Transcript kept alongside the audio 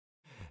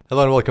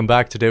Hello and welcome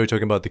back. Today we're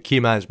talking about the Key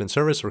Management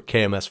Service, or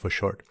KMS for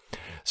short.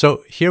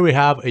 So here we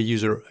have a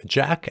user,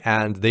 Jack,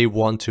 and they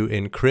want to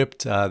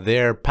encrypt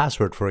their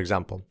password, for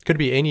example. Could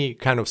be any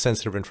kind of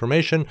sensitive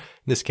information. In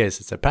this case,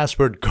 it's a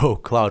password, go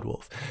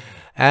CloudWolf.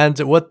 And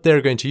what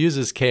they're going to use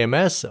is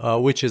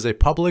KMS, which is a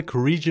public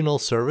regional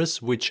service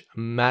which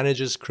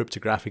manages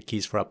cryptographic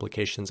keys for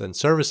applications and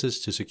services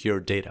to secure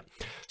data.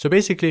 So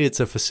basically, it's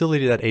a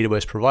facility that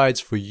AWS provides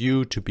for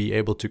you to be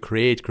able to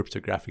create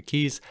cryptographic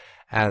keys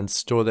and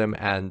store them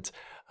and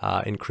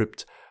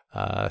encrypt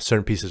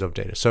certain pieces of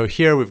data. So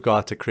here we've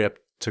got a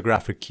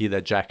cryptographic key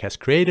that Jack has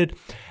created,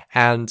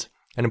 and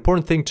an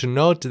important thing to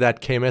note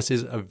that KMS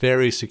is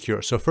very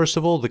secure. So first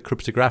of all, the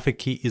cryptographic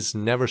key is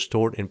never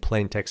stored in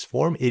plain text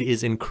form. It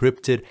is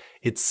encrypted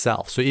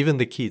itself. So even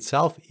the key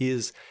itself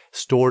is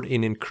stored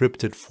in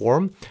encrypted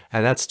form,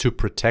 and that's to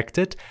protect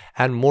it.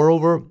 And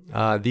moreover,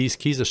 these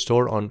keys are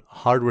stored on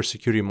hardware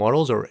security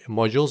modules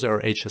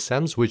or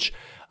HSMs, which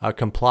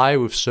comply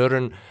with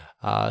certain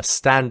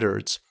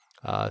standards,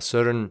 they have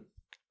certain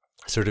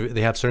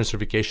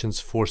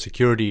certifications for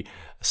security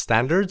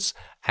standards,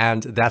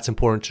 and that's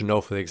important to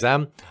know for the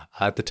exam.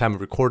 At the time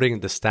of recording,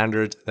 the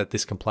standard that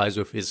this complies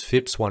with is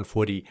FIPS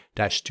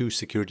 140-2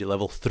 security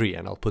level 3,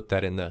 and I'll put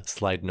that in the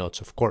slide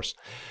notes, of course.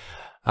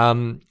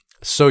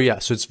 So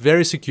it's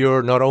very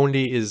secure. Not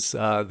only is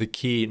the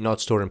key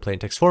not stored in plain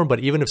text form, but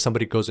even if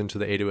somebody goes into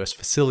the AWS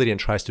facility and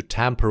tries to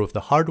tamper with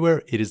the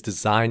hardware, it is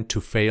designed to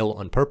fail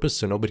on purpose,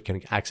 so nobody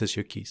can access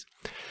your keys.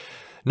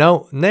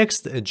 Now,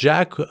 next,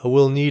 Jack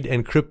will need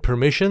encrypt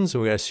permissions.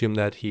 We assume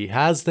that he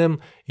has them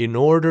in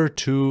order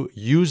to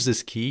use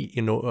this key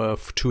in order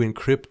to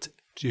encrypt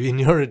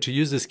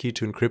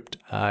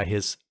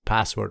his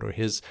password or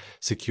his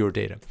secure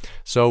data.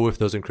 So with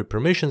those encrypt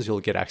permissions, you'll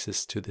get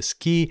access to this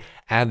key,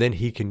 and then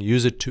he can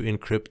use it to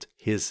encrypt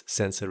his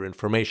sensitive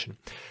information.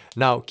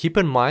 Now, keep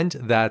in mind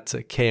that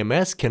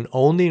KMS can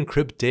only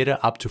encrypt data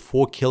up to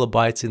 4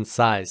 kilobytes in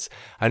size.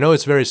 I know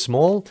it's very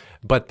small,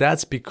 but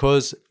that's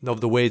because of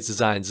the way it's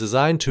designed. It's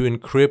designed to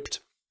encrypt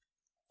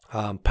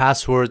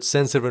passwords,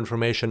 sensitive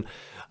information,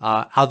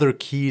 other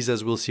keys,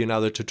 as we'll see in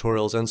other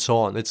tutorials, and so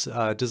on. It's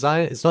not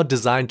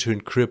designed to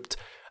encrypt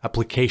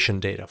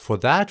application data. For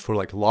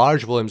like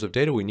large volumes of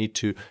data, we need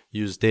to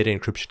use data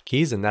encryption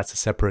keys, and that's a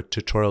separate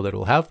tutorial that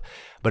we'll have.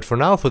 But for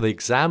now, for the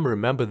exam,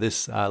 remember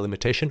this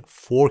limitation: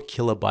 4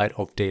 kilobyte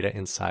of data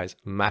in size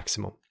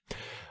maximum.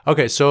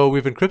 Okay, so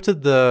we've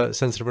encrypted the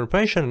sensitive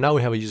information, and now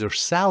we have a user,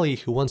 Sally,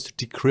 who wants to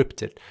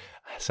decrypt it.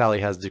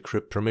 Sally has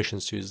decrypt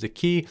permissions to use the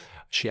key.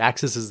 She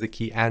accesses the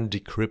key and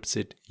decrypts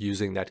it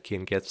using that key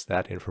and gets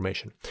that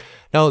information.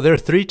 Now, there are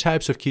 3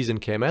 types of keys in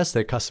KMS.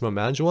 They're customer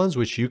managed ones,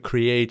 which you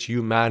create,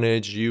 you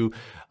manage, you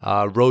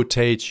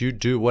rotate, you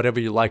do whatever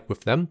you like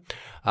with them.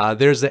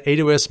 There's the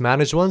AWS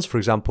managed ones, for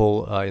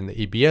example, in the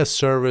EBS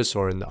service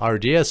or in the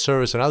RDS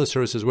service and other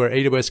services where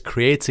AWS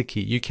creates a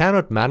key. You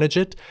cannot manage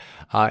it.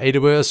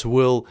 AWS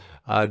will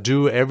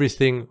do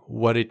everything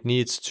what it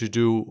needs to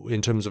do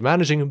in terms of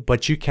managing,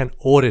 but you can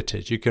audit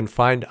it. You can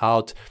find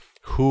out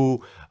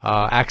who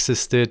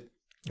accessed it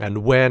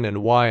and when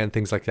and why and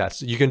things like that.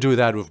 So you can do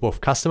that with both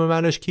customer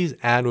managed keys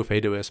and with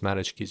AWS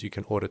managed keys. You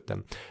can audit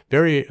them.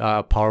 Very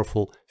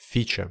powerful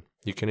feature.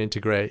 You can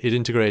integrate,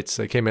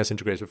 KMS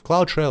integrates with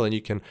CloudTrail, and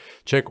you can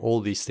check all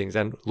these things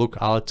and look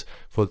out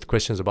for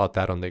questions about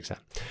that on the exam.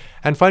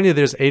 And finally,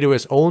 there's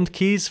AWS owned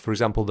keys, for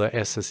example, the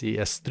SSE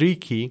S3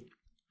 key.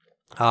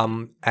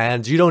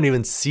 And you don't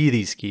even see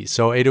these keys.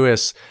 So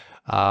AWS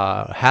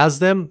has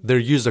them. They're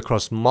used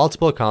across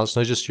multiple accounts,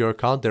 not just your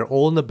account. They're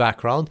all in the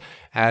background,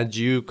 and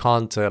you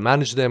can't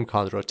manage them,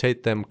 can't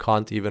rotate them,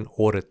 can't even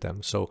audit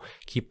them. So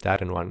keep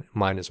that in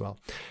mind as well.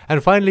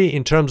 And finally,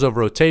 in terms of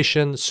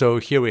rotation, so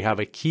here we have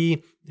a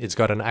key. It's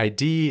got an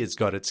ID, it's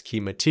got its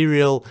key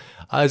material,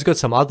 it's got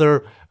some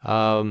other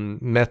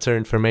meta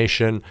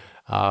information,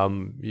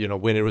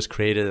 when it was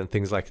created and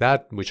things like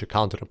that, which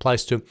account it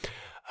applies to.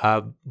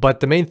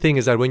 But the main thing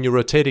is that when you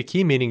rotate a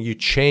key, meaning you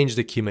change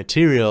the key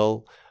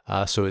material,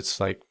 so it's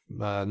like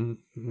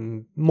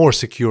more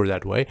secure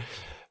that way,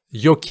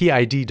 your key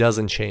ID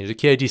doesn't change. The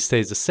key ID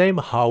stays the same.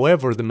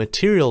 However, the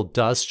material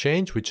does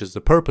change, which is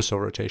the purpose of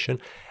rotation.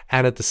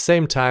 And at the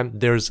same time,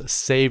 there's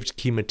saved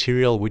key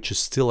material, which is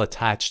still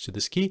attached to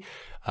this key,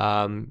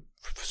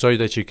 so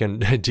that you can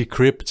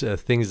decrypt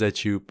things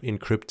that you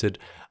encrypted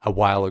a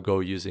while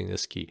ago using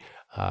this key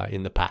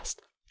in the past.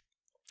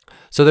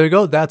 So there you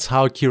go. That's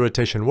how key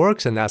rotation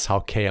works, and that's how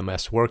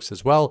KMS works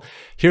as well.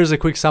 Here's a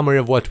quick summary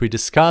of what we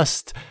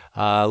discussed.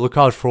 Look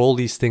out for all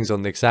these things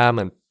on the exam,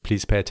 and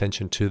please pay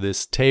attention to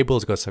this table.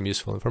 It's got some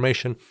useful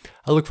information.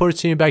 I look forward to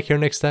seeing you back here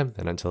next time,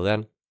 and until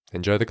then,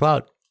 enjoy the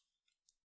cloud.